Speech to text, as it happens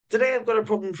Today I've got a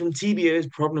problem from TBO's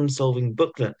problem solving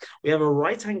booklet. We have a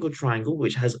right angle triangle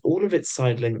which has all of its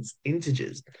side lengths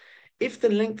integers. If the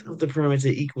length of the perimeter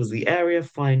equals the area,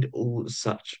 find all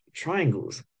such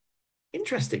triangles.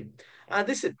 Interesting.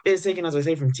 This is taken, as I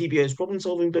say, from TBO's problem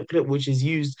solving booklet, which is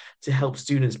used to help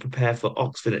students prepare for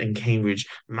Oxford and Cambridge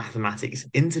mathematics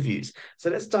interviews. So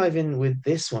let's dive in with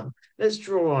this one. Let's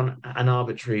draw on an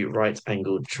arbitrary right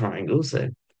angled triangle. So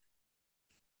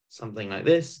something like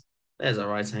this. There's a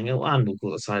right angle, and we'll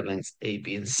call the side lengths A,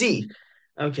 B, and C.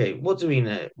 Okay, what do we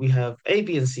know? We have A,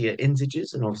 B, and C are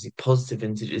integers, and obviously positive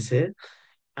integers here.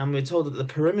 And we're told that the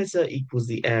perimeter equals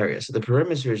the area. So the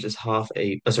perimeter is just half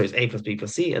A, sorry, it's A plus B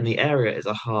plus C, and the area is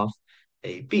a half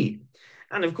AB.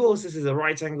 And of course, this is a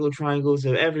right angle triangle,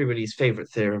 so everybody's favorite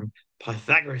theorem,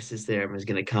 Pythagoras' theorem, is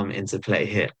going to come into play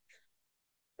here.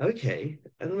 Okay,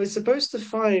 and we're supposed to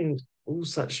find all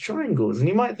such triangles. And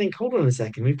you might think, hold on a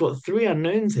second, we've got three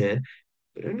unknowns here,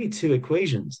 but only two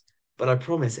equations. But I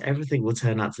promise everything will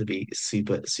turn out to be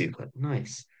super, super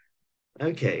nice.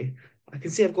 Okay, I can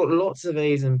see I've got lots of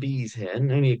A's and B's here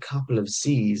and only a couple of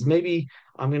C's. Maybe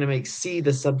I'm going to make C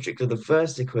the subject of the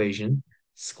first equation,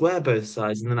 square both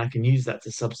sides, and then I can use that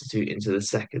to substitute into the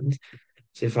second.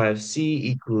 So if I have C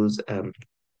equals a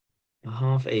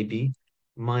half AB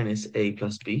minus A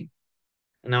plus B.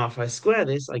 And now if I square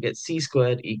this, I get C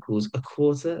squared equals a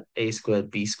quarter A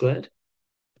squared B squared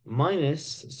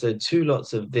minus, so two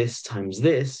lots of this times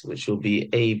this, which will be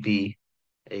AB,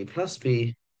 A plus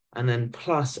B, and then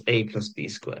plus A plus B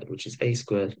squared, which is A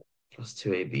squared plus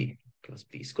 2AB plus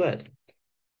B squared.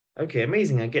 Okay,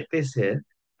 amazing. I get this here.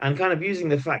 And kind of using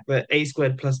the fact that A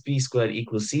squared plus B squared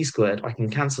equals C squared, I can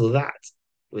cancel that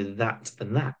with that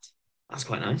and that. That's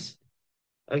quite nice.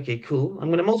 Okay, cool. I'm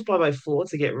going to multiply by 4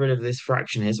 to get rid of this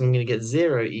fraction here. So I'm going to get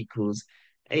 0 equals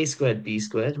A squared B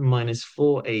squared minus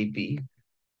 4AB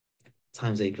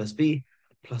times A plus B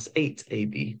plus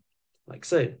 8AB, like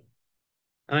so.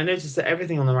 And I notice that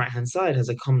everything on the right-hand side has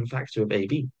a common factor of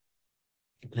AB.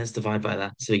 Let's divide by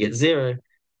that. So we get 0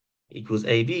 equals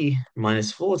AB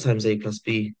minus 4 times A plus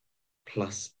B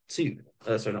plus 2.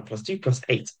 Sorry, not plus 2, plus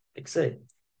 8, like so.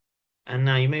 And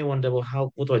now you may wonder,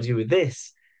 well, what do I do with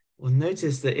this? Well,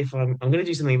 notice that if I'm going to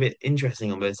do something a bit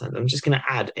interesting on both sides. I'm just going to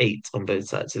add 8 on both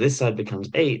sides. So this side becomes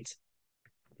 8,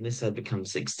 and this side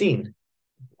becomes 16.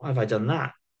 Why have I done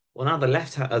that? Well, now the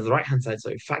right hand side,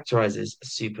 sorry, factorizes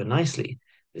super nicely.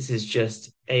 This is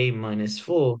just A minus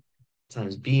 4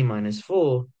 times B minus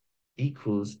 4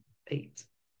 equals 8.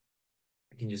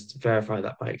 I can just verify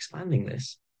that by expanding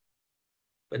this.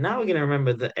 But now we're going to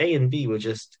remember that A and B were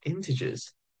just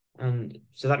integers. And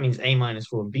so that means A minus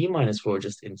 4 and B minus 4 are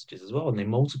just integers as well, and they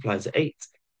multiply to 8.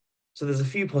 So there's a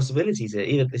few possibilities here.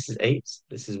 Either this is 8,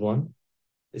 this is 1,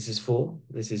 this is 4,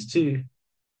 this is 2,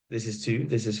 this is 2,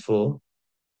 this is 4,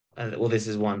 and well, this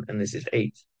is 1, and this is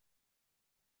 8.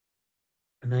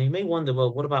 And now you may wonder,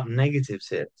 well, what about negatives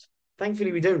here?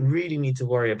 Thankfully, we don't really need to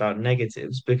worry about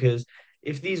negatives because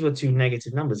if these were two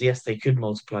negative numbers, yes, they could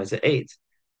multiply to 8.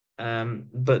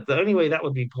 But the only way that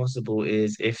would be possible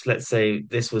is if, let's say,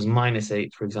 this was minus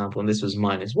 8, for example, and this was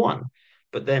minus 1.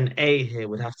 But then A here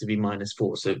would have to be minus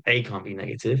 4, so A can't be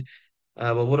negative.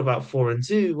 Well, what about 4 and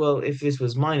 2? Well, if this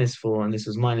was minus 4 and this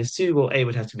was minus 2, well, A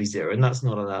would have to be 0, and that's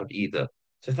not allowed either.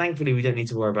 So thankfully, we don't need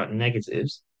to worry about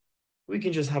negatives. We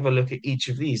can just have a look at each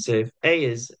of these. So if A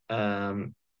is A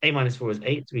minus 4 is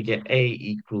 8, we get A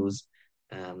equals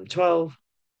 12,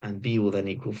 and B will then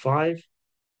equal 5.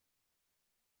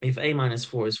 If A minus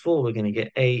 4 is 4, we're going to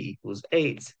get A equals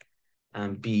 8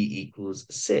 and B equals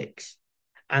 6.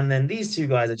 And then these two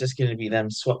guys are just going to be them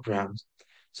swapped around.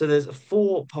 So there's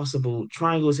four possible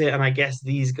triangles here, and I guess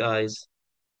these guys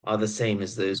are the same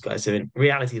as those guys. So in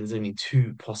reality, there's only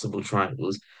two possible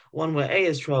triangles. One where A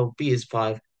is 12, B is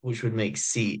 5, which would make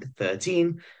C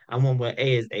 13, and one where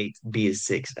A is 8, B is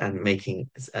 6, and making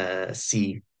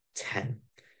C 10.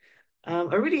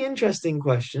 A really interesting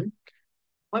question.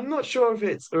 I'm not sure if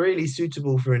it's really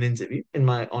suitable for an interview, in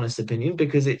my honest opinion,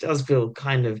 because it does feel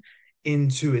kind of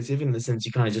intuitive in the sense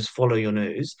you kind of just follow your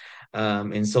nose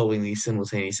in solving these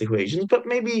simultaneous equations. But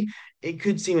maybe it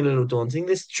could seem a little daunting.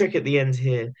 This trick at the end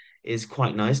here is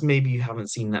quite nice. Maybe you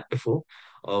haven't seen that before,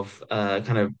 of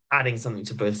kind of adding something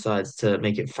to both sides to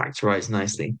make it factorize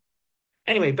nicely.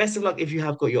 Anyway, best of luck if you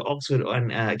have got your Oxford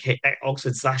and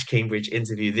Oxford/Cambridge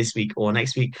interview this week or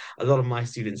next week. A lot of my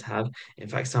students have. In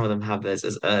fact, some of them have theirs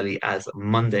as early as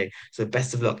Monday. So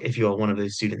best of luck if you are one of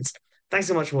those students. Thanks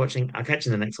so much for watching. I'll catch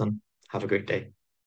you in the next one. Have a great day.